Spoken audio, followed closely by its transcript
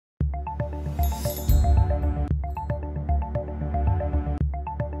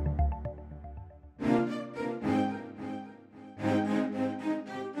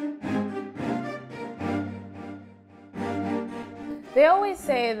They always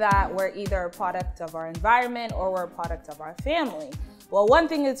say that we're either a product of our environment or we're a product of our family. Well, one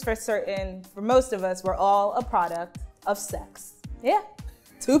thing is for certain, for most of us, we're all a product of sex. Yeah.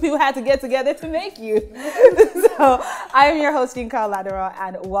 Two people had to get together to make you. So I am your host, Yinka Oladiran,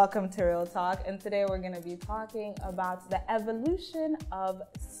 and welcome to Real Talk. And today we're going to be talking about the evolution of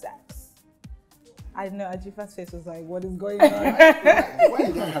sex. I know Ajifa's face was like, what is going on? Why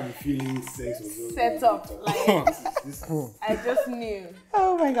do you have a feeling sex was set up? Like, I just knew.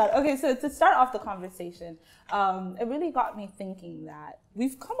 Oh my God. Okay, so to start off the conversation, it really got me thinking that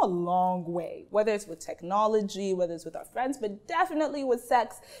we've come a long way, whether it's with technology, whether it's with our friends, but definitely with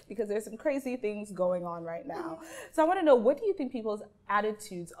sex, because there's some crazy things going on right now. So I want to know, what do you think people's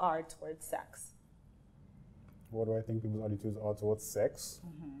attitudes are towards sex? What do I think people's attitudes are towards sex?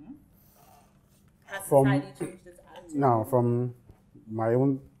 Mm-hmm. Has society changed its attitude? Now, from my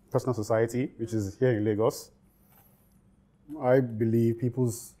own personal society, which is here in Lagos, I believe people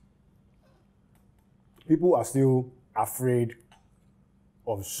are still afraid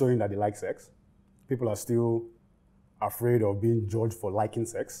of showing that they like sex. People are still afraid of being judged for liking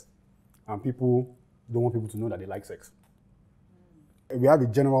sex. And people don't want people to know that they like sex. We have a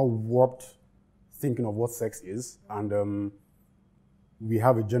general warped thinking of what sex is, and we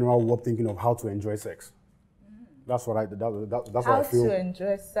have a general warped thinking of how to enjoy sex. That's what I feel. How to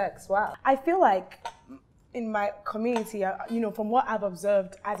enjoy sex, wow. I feel like in my community, from what I've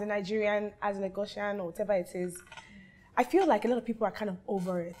observed as a Nigerian, as a Lagosian, or whatever it is, I feel like a lot of people are kind of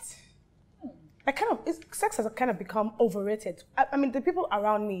over it. Sex has kind of become overrated. I mean, the people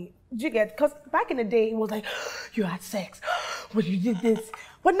around me, do you get? Because back in the day, it was like, you had sex, but you did this.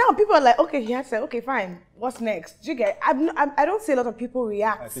 But now people are like, okay, he had sex, okay, fine. What's next? Do you get? I don't see a lot of people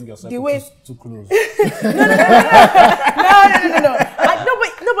react. I think you're the way too close. No.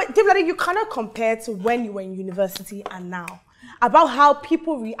 But Demilade, you cannot compare to when you were in university and now. About how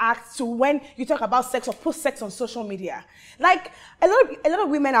people react to when you talk about sex or put sex on social media. Like a lot of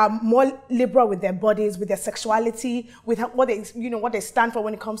women are more liberal with their bodies, with their sexuality, with what they stand for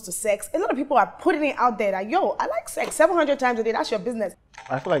when it comes to sex. A lot of people are putting it out there that, yo, I like sex 700 times a day. That's your business.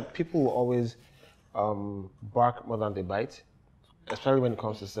 I feel like people will always bark more than they bite, especially when it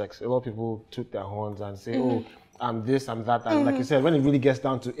comes to sex. A lot of people took their horns and say, oh, I'm this, I'm that. And like you said, when it really gets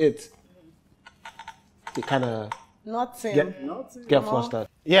down to it, they kind of get flustered.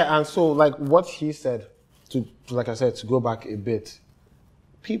 Yeah, and so like what he said, to go back a bit,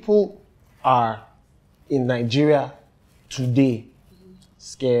 people are in Nigeria today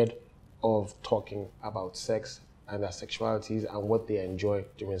scared of talking about sex and their sexualities and what they enjoy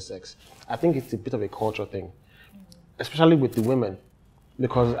during sex. I think it's a bit of a culture thing, especially with the women,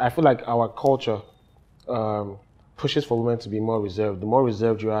 because I feel like our culture pushes for women to be more reserved. The more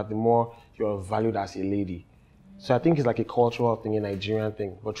reserved you are, the more you're valued as a lady. So I think it's like a cultural thing, a Nigerian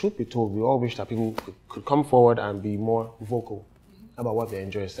thing. But truth be told, we all wish that people could come forward and be more vocal about what they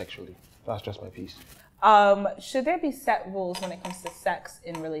enjoy sexually. That's just my piece. Should there be set rules when it comes to sex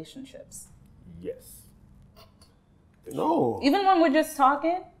in relationships? Yes. No. Even when we're just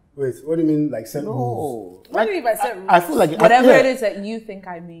talking? Wait, what do you mean, like set rules? What do you mean by set rules? I feel like whatever it is that you think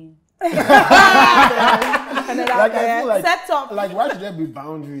I mean. I feel like, set up. like, why should there be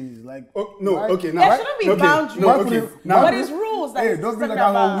boundaries? Like, There shouldn't be boundaries. What is rules? Hey, don't be like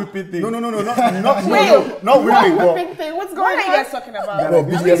that whole whipping thing. No, not whipping thing. What's going on? What are you guys talking about? We're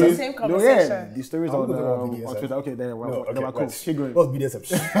having the same conversation. The stories on Twitter. Okay, then cool. What's BDSM?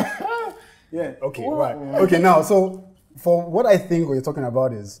 Yeah. Okay, right. Okay, now, so for what I think what you're talking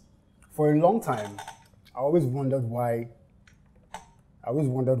about is, for a long time, I always wondered why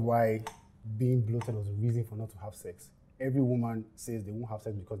being bloated was a reason for not to have sex. Every woman says they won't have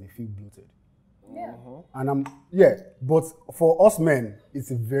sex because they feel bloated. Yeah. And but for us men,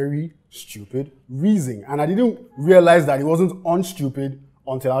 it's a very stupid reason. And I didn't realize that it wasn't unstupid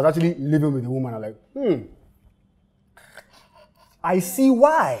until I was actually living with a woman. I'm like, I see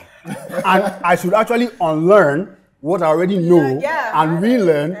why. And I should actually unlearn what I already know and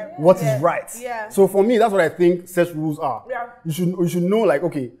relearn what is right. Yeah. So for me, that's what I think sex rules are. Yeah. You should know, like,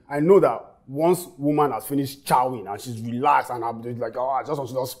 okay, I know that once woman has finished chowing and she's relaxed and I'm like, oh, I just want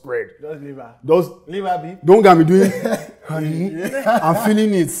to not spread. Just leave her. Leave her be. Don't get me doing, honey, I'm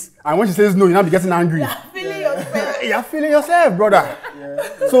feeling it. And when she says no, you're not getting angry. You're feeling yourself. You're feeling yourself, brother.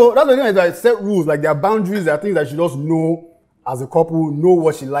 Yeah. So that's the thing, is like set rules, like there are boundaries, there are things that you just know as a couple, know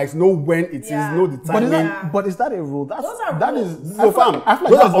what she likes, know when it is, know the timing. But is that a rule? That rules. is no fam. I feel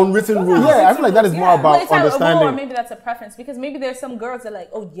like those are unwritten rules. Yeah, I feel like that is more about understanding. Or maybe that's a preference, because maybe there's some girls that are like,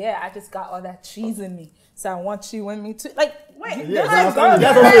 oh yeah, I just got all that cheese in me, so I want you in me too. Like, wait, that's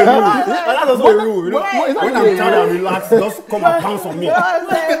also a rule. You know, when I'm trying to relax, just come and pounce on me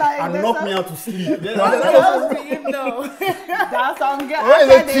and knock me out to sleep. That's some girl. Where is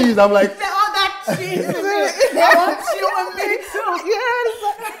that cheese? I'm like, all that cheese. I want you and me too. Yes.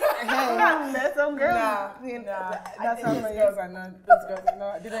 There's some girls. That's how those girls are not. Those girls are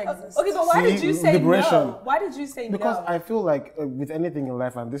not. They don't exist. Okay, but why did you say no? Why did you say no? Because I feel like with anything in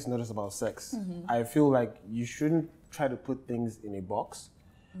life, and this is not just about sex, I feel like you shouldn't try to put things in a box.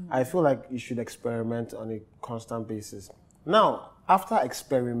 I feel like you should experiment on a constant basis. Now, after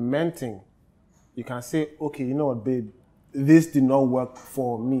experimenting, you can say, okay, you know what, babe, this did not work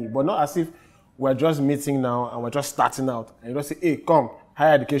for me. But not as if we're just meeting now and we're just starting out. And you don't say, hey, come,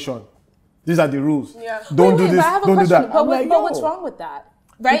 higher education. These are the rules. Yeah. Don't do this, don't do that. But what's wrong with that?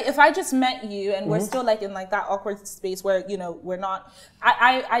 Right? If I just met you and we're still like in like that awkward space where, you know, we're not,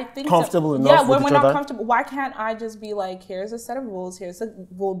 I think comfortable enough. Yeah, when we're not comfortable, why can't I just be like, here's a set of rules, here's a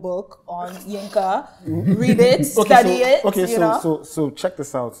rule book on Yinka, read it, study it. Okay, so check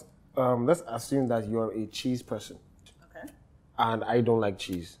this out. Let's assume that you're a cheese person. Okay. And I don't like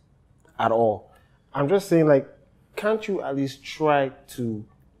cheese at all. I'm just saying, like, can't you at least try to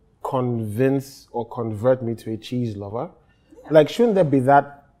convince or convert me to a cheese lover? Like, shouldn't there be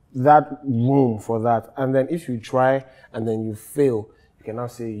that room for that? And then if you try and then you fail, you can now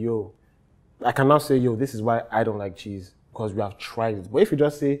say, yo, I can now say, yo, this is why I don't like cheese, because we have tried it. But if you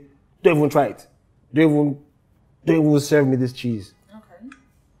just say, don't even try it, don't even serve me this cheese. Okay.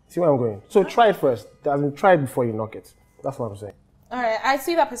 See where I'm going? So try it first. Try it before you knock it. That's what I'm saying. All right, I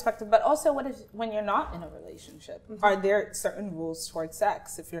see that perspective, but also what if when you're not in a relationship? Are there certain rules towards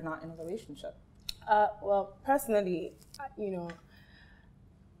sex if you're not in a relationship? Well, personally, you know,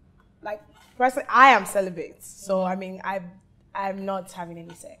 like, personally, I am celibate. So, I mean, I'm not having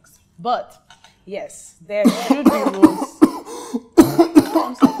any sex. But, yes, there should be rules.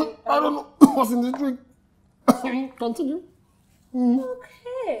 I don't know what's in this drink. Continue.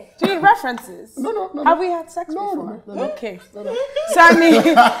 Okay. Do you need references? No. Have we had sex before? No. Okay. No. So, I mean,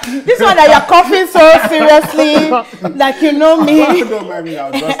 this one that you're coughing so seriously, like you know me. Don't mind me,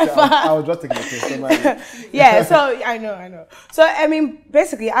 I was just taking a piss. Yeah, so I know. So, I mean,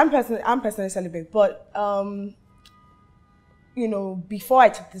 basically, I'm personally celibate, but, you know, before I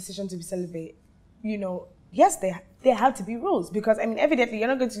took the decision to be celibate, you know, yes, there have to be rules, because, I mean, evidently, you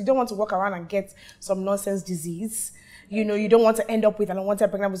don't want to walk around and get some nonsense disease. You know, you don't want to end up with an unwanted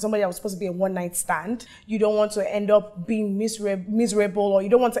pregnant with somebody that was supposed to be a one-night stand. You don't want to end up being miserable, or you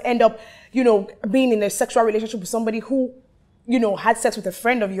don't want to end up, you know, being in a sexual relationship with somebody who, you know, had sex with a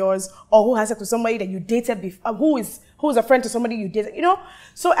friend of yours, or who had sex with somebody that you dated before, who is a friend to somebody you dated, you know?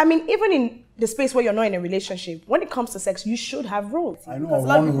 So, I mean, even in the space where you're not in a relationship, when it comes to sex, you should have rules. I know of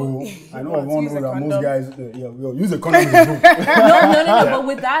one rule that most guys use a condom in the room. No, but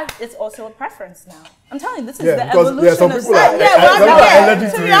with that, it's also a preference now. I'm telling you, this is the evolution some of people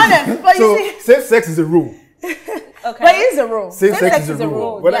sex. To be honest, but so safe sex is a rule. Okay. But it is a rule. Safe sex is a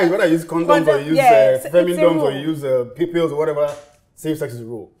rule. Whether you use condoms or you use femindoms or you use pills or whatever, safe sex is a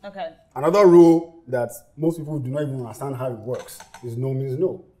rule. Okay. Another rule that most people do not even understand how it works is no means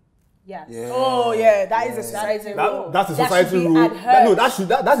no. Yes. Yeah. Oh yeah, that is a society rule. That's a society rule.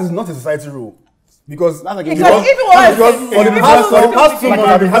 That is not a society rule. Because that's like for the past 2 months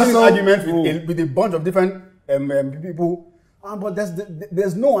I've been having this argument with a bunch of different people. But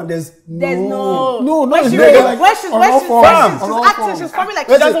there's no and there's no. No. When she's acting, she's probably like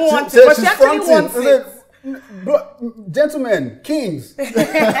she doesn't want it, but she actually wants it. But gentlemen, kings,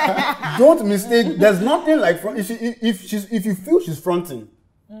 don't mistake. There's nothing like if you feel she's fronting,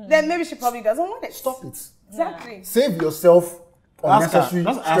 then maybe she probably doesn't want it. Stop it. Exactly. Save yourself unnecessary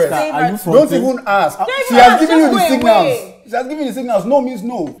stress. Don't even ask. She has given you the signals. She has given you the signals. No means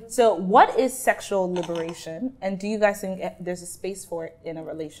no. So, what is sexual liberation, and do you guys think there's a space for it in a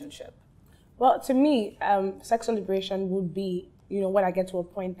relationship? Well, to me, sexual liberation would be, you know, when I get to a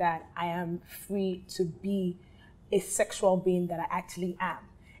point that I am free to be a sexual being that I actually am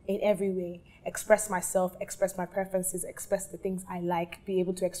in every way. Express myself, express my preferences, express the things I like, be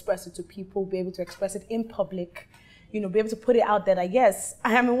able to express it to people, be able to express it in public, you know, be able to put it out there that, yes,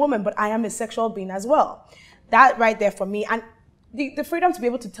 I am a woman, but I am a sexual being as well. That right there for me. And the freedom to be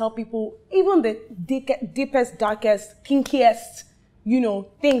able to tell people even the deepest, darkest, kinkiest, you know,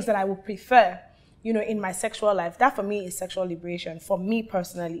 things that I would prefer, you know, in my sexual life. That for me is sexual liberation, for me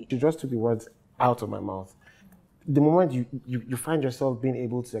personally. You just took the words out of my mouth. the moment you find yourself being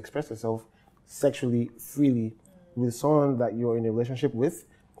able to express yourself sexually freely with someone that you're in a relationship with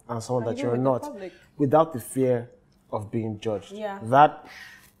and someone that you're not, without the fear of being judged. Yeah.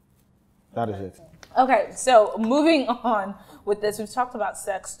 That is it. Okay, so moving on with this, we've talked about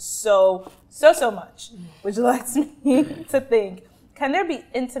sex so much, which leads me to think, can there be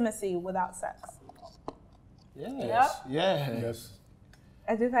intimacy without sex? Yes. Yes.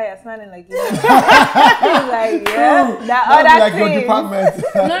 Ajifa, you're smiling like you. He's like, yeah, that other like thing. your department.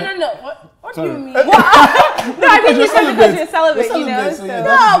 No. What do you mean? No, I think you said because you're celibate, you know. so So. yeah,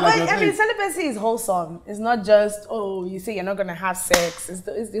 No, like but your I mean, thing. celibacy is wholesome. It's not just, oh, you say you're not gonna have sex. It's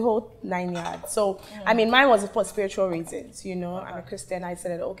the whole 9 yards. So, I mean, mine was for spiritual reasons. You know, I'm a Christian. I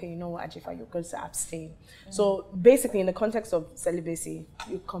said, okay, you know what, Ajifa, you're going to abstain. So, basically, in the context of celibacy,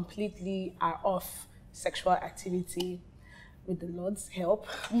 you completely are off sexual activity with the Lord's help.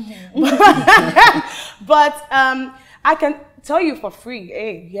 But I can tell you for free,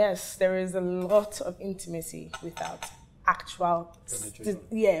 hey, yes, there is a lot of intimacy without actual,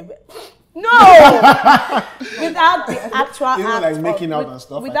 without the actual Even act like making of, out and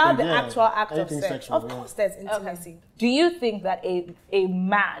stuff, without I think, the yeah, actual act of anything sex. sexual, Of yeah. course, there's intimacy. Do you think that a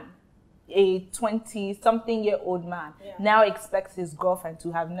man, a 20-something-year-old man, now expects his girlfriend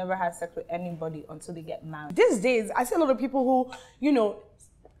to have never had sex with anybody until they get married? These days, I see a lot of people who, you know,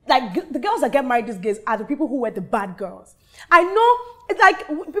 like the girls that get married these days are the people who were the bad girls. I know, it's like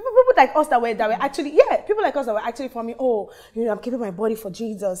people like us that were actually, people like us that were actually for me, oh, you know, I'm keeping my body for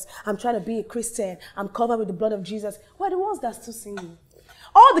Jesus. I'm trying to be a Christian. I'm covered with the blood of Jesus. We're the ones that are still single.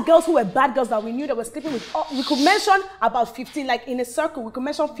 All the girls who were bad girls that we knew that were sleeping with, we could mention about 15, like in a circle, we could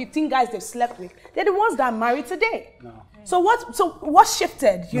mention 15 guys they've slept with. They're the ones that are married today. No. So what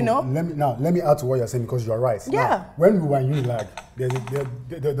shifted, you know? Let me add to what you're saying because you're right. Yeah. Now, when we were in Unilag,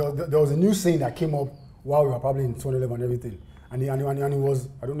 there was a new saying that came up while we were probably in 2011 and everything. And it was,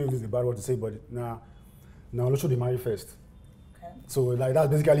 I don't know if it's a bad word to say, but now let's show the marry first. Okay. So like that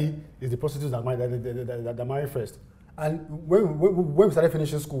basically is the prostitutes that marry first. And when we started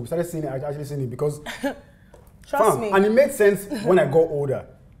finishing school, we started seeing it, actually seeing it because Trust me. And it made sense when I got older.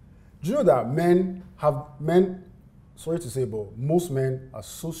 Do you know that men, sorry to say, but most men are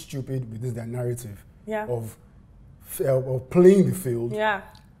so stupid with this their narrative of playing the field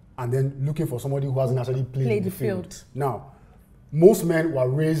and then looking for somebody who hasn't actually played the field. Now, most men were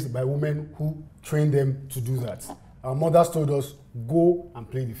raised by women who trained them to do that. Our mothers told us, go and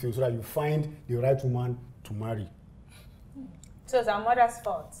play the field so that you find the right woman to marry. So it's our mother's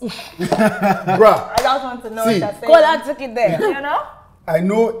fault. Bruh. I just want to know what you're saying. Kola took it there. You know? I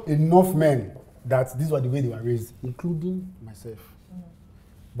know enough men that these were the way they were raised, including myself.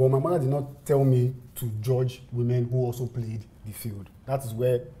 But my mother did not tell me to judge women who also played the field. That is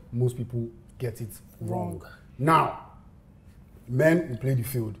where most people get it wrong. Now, men who play the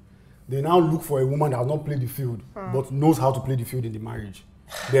field, they now look for a woman that has not played the field, but knows how to play the field in the marriage.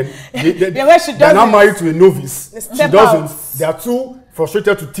 Then they're now married to a novice. She doesn't. They are too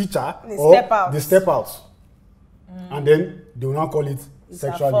frustrated to teach her, or they step out. And then they will now call it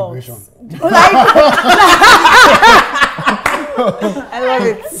sexual liberation. I love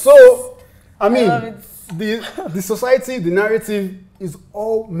it. So, I mean, the society, the narrative is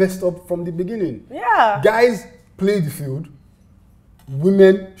all messed up from the beginning. Yeah. Guys play the field.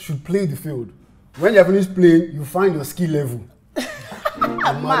 Women should play the field. When you finish playing, you find your skill level.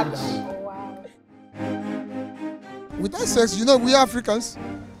 Without sex, you know, we Africans,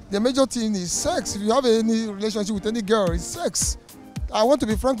 the major thing is sex. If you have any relationship with any girl, it's sex. I want to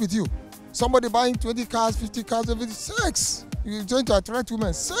be frank with you. Somebody buying 20 cars, 50 cars, everything, sex. You're trying to attract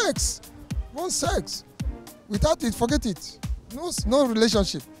women, sex. Want sex. Without it, forget it. No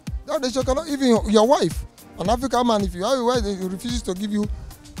relationship. That relationship cannot, even your wife, an African man, if you have a wife who refuses to give you,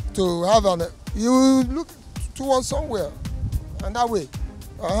 to have an, you look towards somewhere. And that way,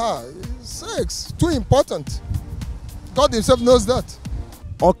 sex, too important. God himself knows that.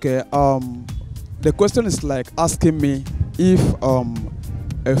 Okay, the question is like asking me if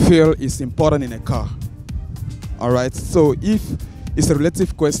a fuel is important in a car. All right, so if it's a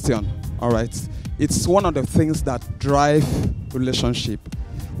relative question, all right, it's one of the things that drive relationship.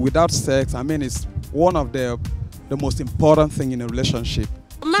 Without sex, I mean, it's one of the most important thing in a relationship.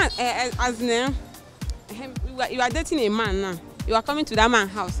 Man, you are dating a man now. You are coming to that man's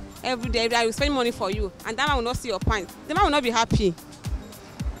house every day. I will spend money for you, and that man will not see your point. The man will not be happy.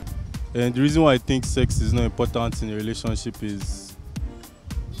 And the reason why I think sex is not important in a relationship is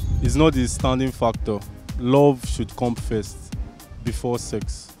it's not the standing factor. Love should come first before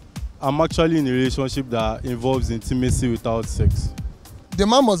sex. I'm actually in a relationship that involves intimacy without sex. The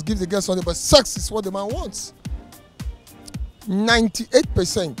man must give the girl something, but sex is what the man wants.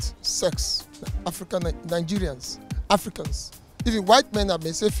 98% sex. Africans. Even white men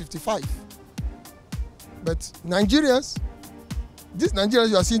may say 55. But Nigerians, these Nigerians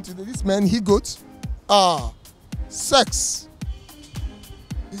you are seeing today, this man, he goes, sex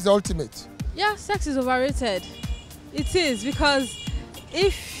is the ultimate. Yeah, sex is overrated. It is, because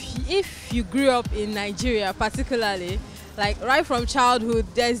if you grew up in Nigeria particularly, like right from childhood,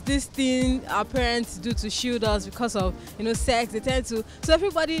 there's this thing our parents do to shield us because of, sex. They tend to, so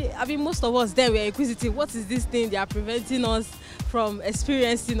everybody, most of us then we're inquisitive. What is this thing they are preventing us from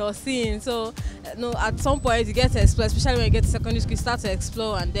experiencing or seeing? So, at some point you get to explore, especially when you get to secondary school, you start to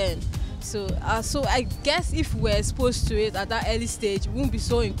explore, and then, so I guess if we're exposed to it at that early stage, we won't be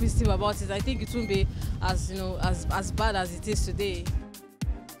so inquisitive about it. I think it won't be as bad as it is today.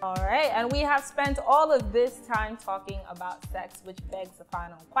 All right, and we have spent all of this time talking about sex, which begs the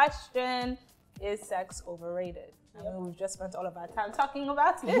final question: is sex overrated? I mean, we've just spent all of our time talking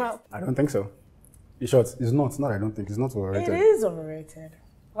about it. I don't think so. In short, it's not. I don't think it's not overrated. It is overrated.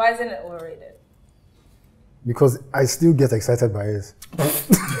 Why isn't it overrated? Because I still get excited by it.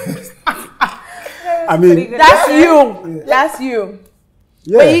 I mean, that's you. That's you.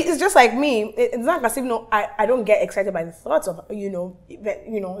 Yeah. But it's just like me. It's not as if I don't get excited by the thoughts of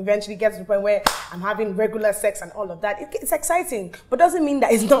eventually get to the point where I'm having regular sex and all of that. It's exciting, but doesn't mean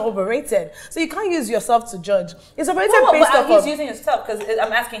that it's not overrated. So you can't use yourself to judge. It's overrated based off he's using himself because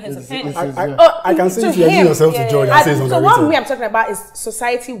I'm asking his opinion. I can say if you're using yourself to judge, I say it's overrated. So what I'm talking about is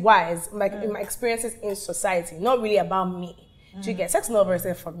society-wise, like in my experiences in society, not really about me. Do you get sex? Not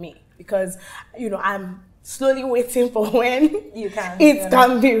overrated for me because I'm slowly waiting for when it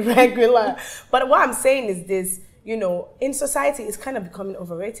can be regular. But what I'm saying is this, in society, it's kind of becoming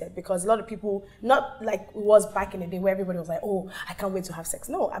overrated because a lot of people, not like it was back in the day where everybody was like, oh, I can't wait to have sex.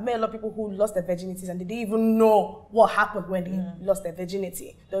 No, I met a lot of people who lost their virginities and they didn't even know what happened when they lost their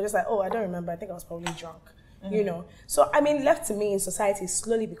virginity. They were just like, oh, I don't remember. I think I was probably drunk. So left to me in society is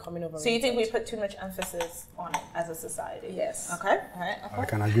slowly becoming overrated. So you think we put too much emphasis on it as a society? Yes. Okay. All right. I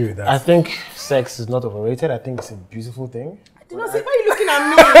can agree with that. I think sex is not overrated. I think it's a beautiful thing. I did not say, why are you looking at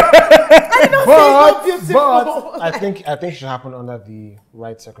me? I did not say it's not beautiful. But I think it should happen under the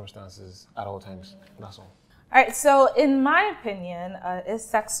right circumstances at all times. That's all. All right, so in my opinion, is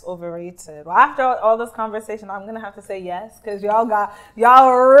sex overrated? Well, after all this conversation, I'm gonna have to say yes, because y'all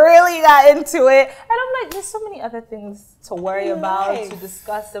really got into it. And I'm like, there's so many other things to worry about, to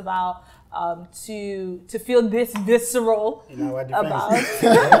discuss about, to feel this visceral about. In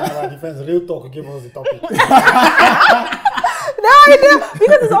our defense, real talk give us the topic. No, I do,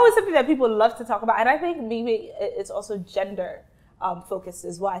 because it's always something that people love to talk about. And I think maybe it's also gender focused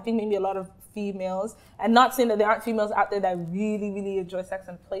as well. I think maybe a lot of females, and not saying that there aren't females out there that really, really enjoy sex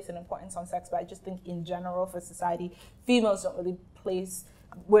and place an importance on sex, but I just think in general for society, females don't really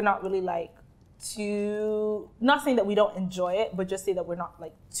we're not really like not saying that we don't enjoy it, but just say that we're not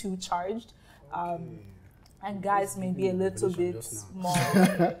like too charged. And guys may be a little bit more.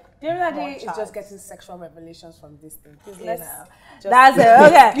 Demilade is just getting sexual revelations from this thing. That's it.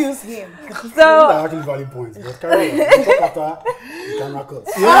 Okay. Excuse him. So are actually valid points. But carry on. Talk after the camera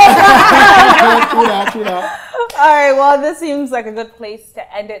cuts. All right. Well, this seems like a good place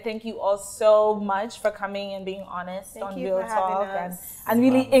to end it. Thank you all so much for coming and being honest on Real Talk and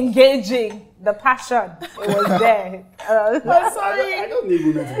really engaging the passion. It was there. I'm sorry. I don't need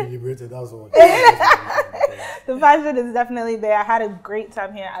women to be liberated. That's all. The passion is definitely there. I had a great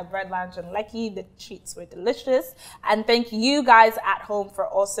time here at Bread Lounge in Lekki. The treats were delicious. And thank you guys at home for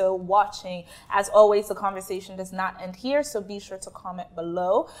also watching. As always, the conversation does not end here, so be sure to comment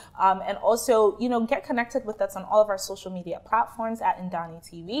below. And also, get connected with us on all of our social media platforms at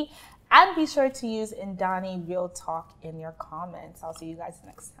NdaniTV. And be sure to use NdaniRealTalk in your comments. I'll see you guys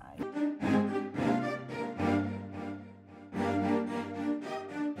next time.